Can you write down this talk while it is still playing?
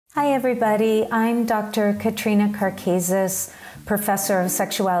Hi, everybody. I'm Dr. Katrina Karkazis, Professor of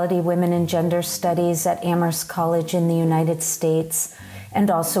Sexuality, Women, and Gender Studies at Amherst College in the United States,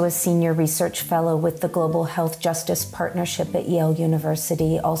 and also a Senior Research Fellow with the Global Health Justice Partnership at Yale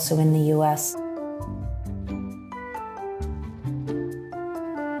University, also in the U.S.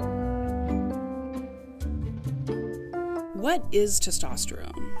 What is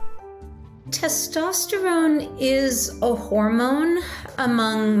testosterone? Testosterone is a hormone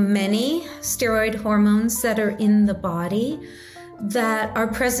among many steroid hormones that are in the body that are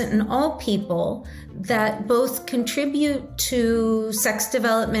present in all people that both contribute to sex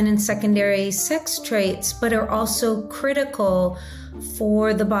development and secondary sex traits, but are also critical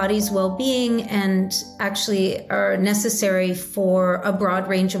for the body's well-being and actually are necessary for a broad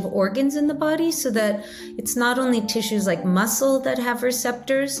range of organs in the body, so that it's not only tissues like muscle that have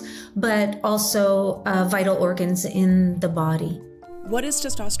receptors, but also vital organs in the body. What does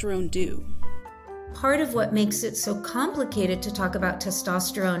testosterone do? Part of what makes it so complicated to talk about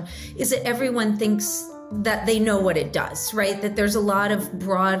testosterone is that everyone thinks that they know what it does, right? That there's a lot of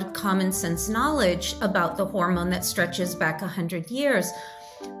broad common sense knowledge about the hormone that stretches back 100 years.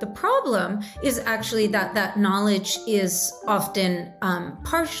 The problem is actually that that knowledge is often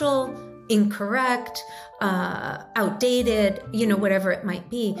partial, incorrect, outdated, whatever it might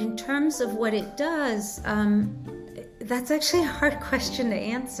be. In terms of what it does, that's actually a hard question to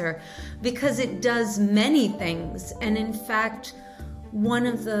answer because it does many things. And in fact, one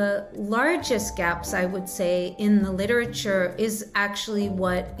of the largest gaps, I would say, in the literature is actually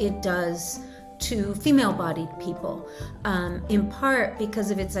what it does to female-bodied people, in part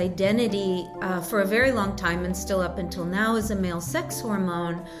because of its identity for a very long time and still up until now as a male sex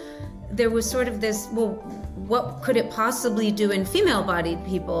hormone. There was sort of this, well, what could it possibly do in female-bodied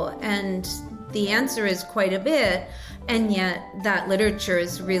people? And the answer is quite a bit, and yet that literature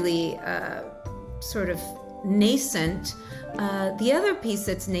is really sort of nascent. The other piece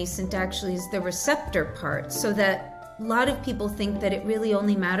that's nascent actually is the receptor part, so that a lot of people think that it really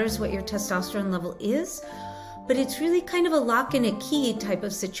only matters what your testosterone level is, but it's really kind of a lock and a key type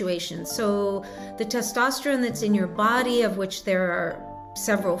of situation. So the testosterone that's in your body, of which there are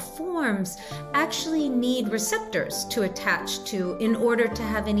several forms, actually need receptors to attach to in order to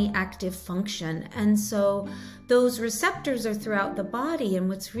have any active function. And so those receptors are throughout the body, and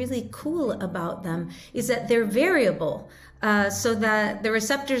what's really cool about them is that they're variable, so that the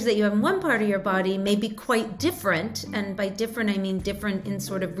receptors that you have in one part of your body may be quite different, and by different I mean different in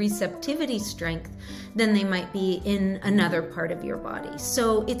sort of receptivity strength than they might be in another part of your body.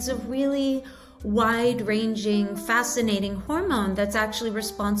 So it's a really wide-ranging, fascinating hormone that's actually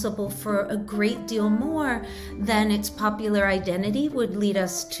responsible for a great deal more than its popular identity would lead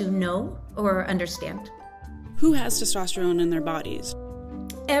us to know or understand. Who has testosterone in their bodies?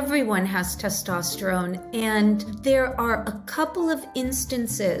 Everyone has testosterone, and there are a couple of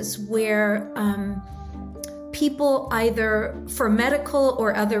instances where people either for medical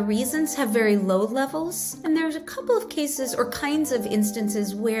or other reasons have very low levels. And there's a couple of cases or kinds of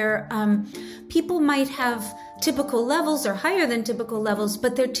instances where people might have typical levels or higher than typical levels,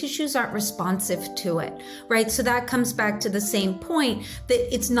 but their tissues aren't responsive to it, right? So that comes back to the same point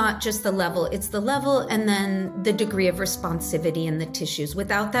that it's not just the level, it's the level and then the degree of responsivity in the tissues.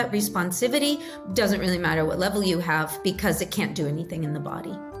 Without that responsivity, doesn't really matter what level you have because it can't do anything in the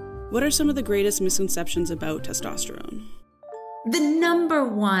body. What are some of the greatest misconceptions about testosterone? The number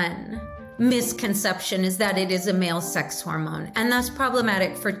one misconception is that it is a male sex hormone, and that's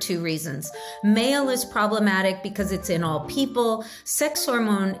problematic for two reasons. Male is problematic because it's in all people. Sex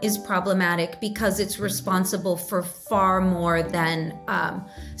hormone is problematic because it's responsible for far more than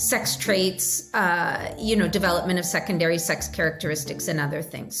sex traits, development of secondary sex characteristics and other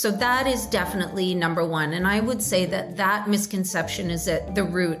things. So that is definitely number one, and I would say that that misconception is at the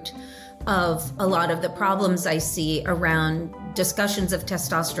root of a lot of the problems I see around discussions of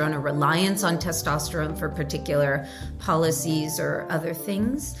testosterone or reliance on testosterone for particular policies or other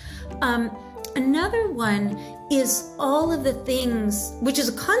things. Another one is all of the things, which is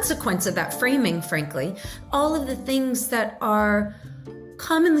a consequence of that framing, frankly, all of the things that are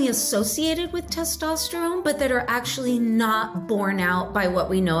commonly associated with testosterone, but that are actually not borne out by what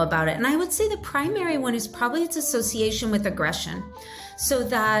we know about it. And I would say the primary one is probably its association with aggression. So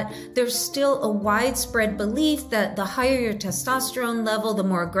that there's still a widespread belief that the higher your testosterone level, the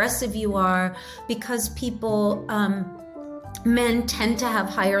more aggressive you are, because men tend to have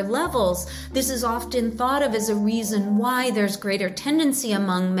higher levels. This is often thought of as a reason why there's greater tendency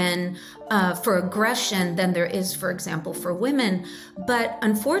among men for aggression than there is, for example, for women. But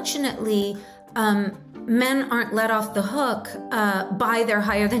unfortunately, men aren't let off the hook by their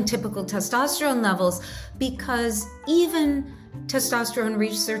higher than typical testosterone levels, because even testosterone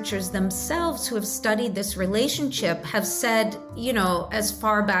researchers themselves who have studied this relationship have said, as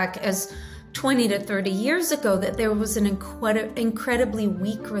far back as 20 to 30 years ago, that there was an incredibly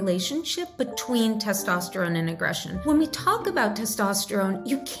weak relationship between testosterone and aggression. When we talk about testosterone,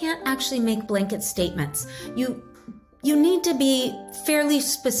 you can't actually make blanket statements. You need to be fairly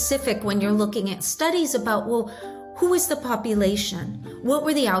specific when you're looking at studies about, well, who is the population? What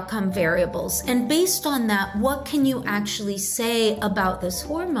were the outcome variables? And based on that, what can you actually say about this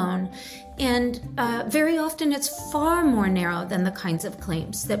hormone? And very often it's far more narrow than the kinds of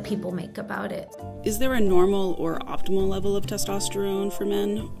claims that people make about it. Is there a normal or optimal level of testosterone for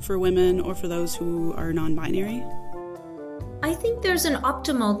men, for women, or for those who are non-binary? I think there's an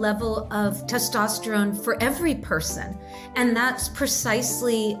optimal level of testosterone for every person. And that's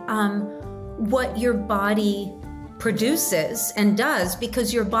precisely what your body produces and does,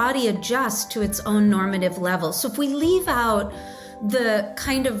 because your body adjusts to its own normative level. So if we leave out the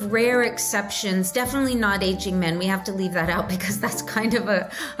kind of rare exceptions, definitely not aging men, we have to leave that out because that's kind of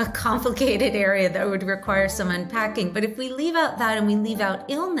a complicated area that would require some unpacking. But if we leave out that and we leave out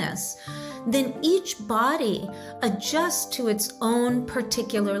illness, then each body adjusts to its own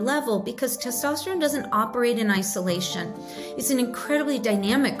particular level, because testosterone doesn't operate in isolation. It's an incredibly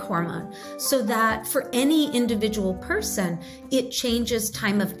dynamic hormone, so that for any individual person, it changes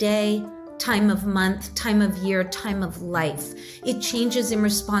time of day, time of month, time of year, time of life. It changes in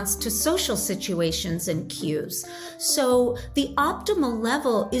response to social situations and cues. So the optimal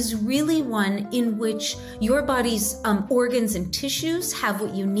level is really one in which your body's organs and tissues have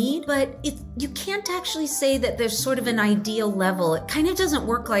what you need, but you can't actually say that there's sort of an ideal level. It kind of doesn't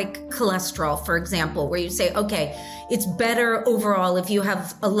work like cholesterol, for example, where you say, okay, it's better overall if you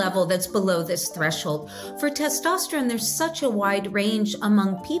have a level that's below this threshold. For testosterone, there's such a wide range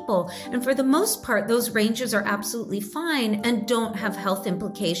among people, and for the most part, those ranges are absolutely fine and don't have health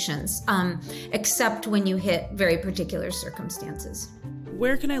implications, except when you hit very particular circumstances.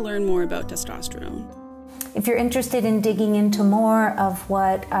 Where can I learn more about testosterone? If you're interested in digging into more of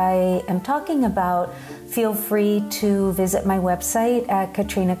what I am talking about, feel free to visit my website at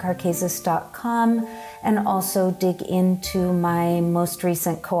katrinakarkazis.com and also dig into my most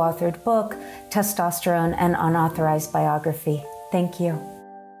recent co-authored book, Testosterone, an Unauthorized Biography. Thank you.